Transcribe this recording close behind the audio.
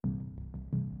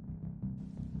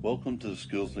Welcome to the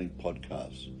SkillsLink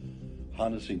podcast,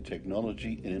 harnessing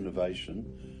technology and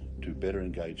innovation to better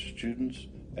engage students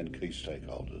and key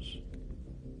stakeholders.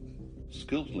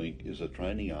 SkillsLink is a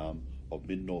training arm of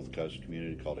Mid North Coast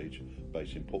Community College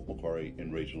based in Port Macquarie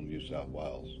in regional New South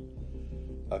Wales.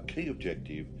 Our key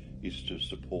objective is to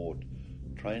support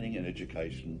training and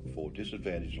education for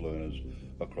disadvantaged learners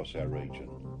across our region.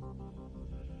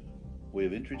 We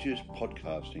have introduced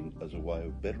podcasting as a way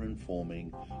of better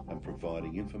informing and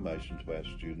providing information to our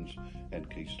students and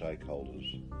key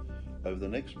stakeholders. Over the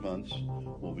next months,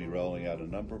 we'll be rolling out a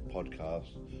number of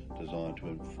podcasts designed to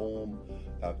inform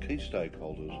our key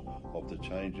stakeholders of the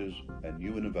changes and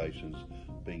new innovations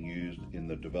being used in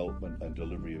the development and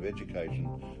delivery of education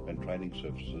and training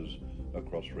services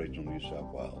across regional New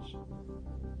South Wales.